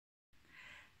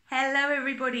Hello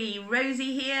everybody,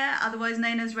 Rosie here, otherwise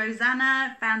known as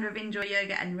Rosanna, founder of Enjoy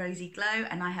Yoga and Rosie Glow,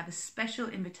 and I have a special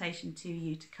invitation to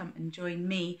you to come and join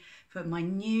me for my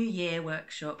New Year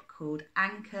workshop called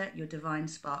Anchor Your Divine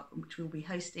Spark, which we'll be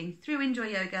hosting through Enjoy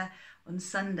Yoga on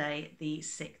Sunday the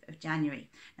 6th of January.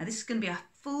 Now this is going to be a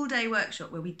full day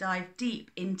workshop where we dive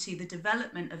deep into the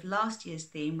development of last year's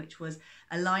theme, which was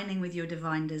aligning with your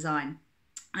divine design.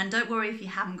 And don't worry if you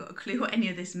haven't got a clue what any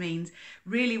of this means.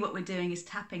 Really what we're doing is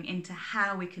tapping into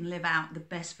how we can live out the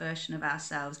best version of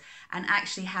ourselves and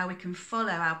actually how we can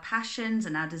follow our passions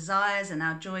and our desires and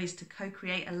our joys to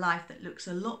co-create a life that looks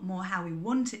a lot more how we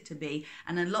want it to be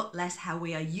and a lot less how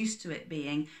we are used to it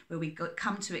being, where we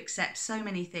come to accept so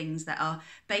many things that are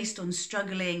based on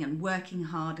struggling and working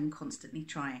hard and constantly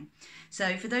trying.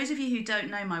 So for those of you who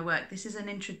don't know my work, this is an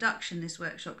introduction, this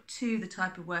workshop, to the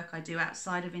type of work I do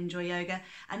outside of Enjoy Yoga,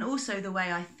 and also the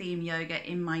way I theme yoga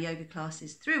in my yoga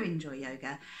classes through Enjoy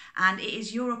Yoga. And it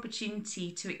is your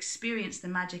opportunity to experience the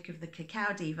magic of the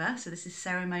Cacao Diva, so this is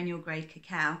ceremonial grade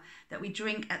cacao, that we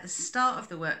drink at the start of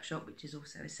the workshop, which is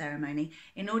also a ceremony,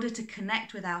 in order to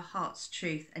connect with our heart's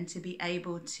truth and to be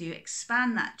able to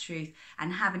expand that truth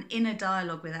and have an inner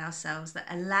dialogue with ourselves that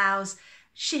allows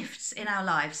shifts in our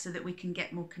lives so that we can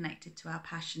get more connected to our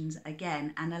passions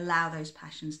again and allow those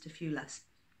passions to fuel us.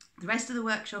 The rest of the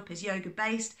workshop is yoga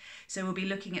based, so we'll be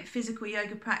looking at physical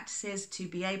yoga practices to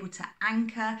be able to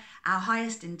anchor our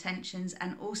highest intentions,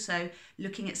 and also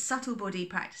looking at subtle body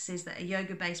practices that are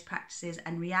yoga based practices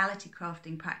and reality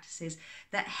crafting practices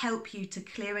that help you to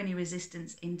clear any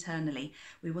resistance internally.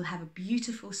 We will have a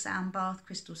beautiful sound bath,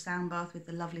 crystal sound bath with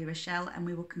the lovely Rochelle, and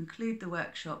we will conclude the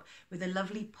workshop with a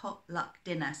lovely potluck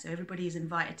dinner. So everybody is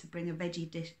invited to bring a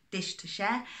veggie dish to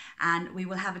share, and we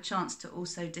will have a chance to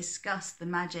also discuss the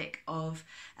magic of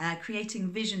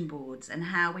creating vision boards and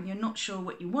how, when you're not sure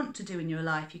what you want to do in your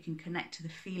life, you can connect to the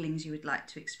feelings you would like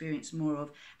to experience more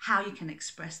of, how you can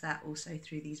express that also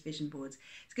through these vision boards.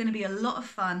 It's going to be a lot of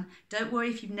fun. Don't worry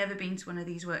if you've never been to one of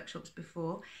these workshops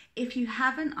before. If you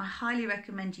haven't, I highly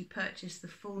recommend you purchase the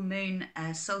full moon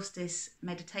solstice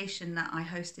meditation that I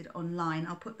hosted online.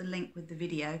 I'll put the link with the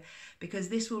video, because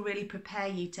this will really prepare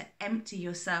you to empty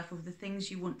yourself of the things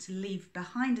you want to leave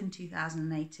behind in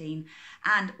 2018,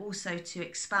 and also to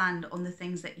expand on the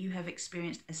things that you have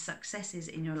experienced as successes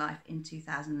in your life in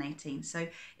 2018. So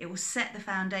it will set the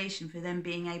foundation for them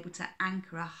being able to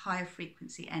anchor a higher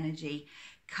frequency energy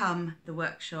come the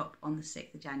workshop on the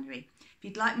 6th of January. If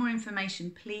you'd like more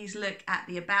information, please look at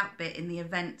the about bit in the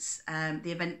events,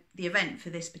 the event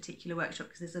for this particular workshop,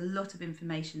 because there's a lot of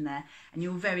information there and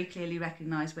you'll very clearly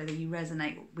recognise whether you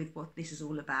resonate with what this is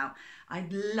all about.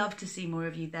 I'd love to see more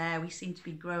of you there. We seem to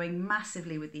be growing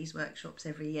massively with these workshops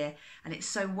every year, and it's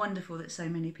so wonderful that so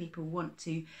many people want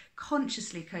to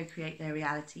consciously co-create their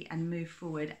reality and move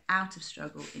forward out of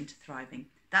struggle into thriving.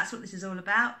 That's what this is all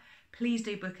about. Please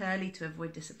do book early to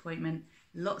avoid disappointment.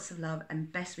 Lots of love and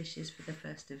best wishes for the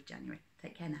 1st of January.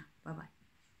 Take care now. Bye-bye.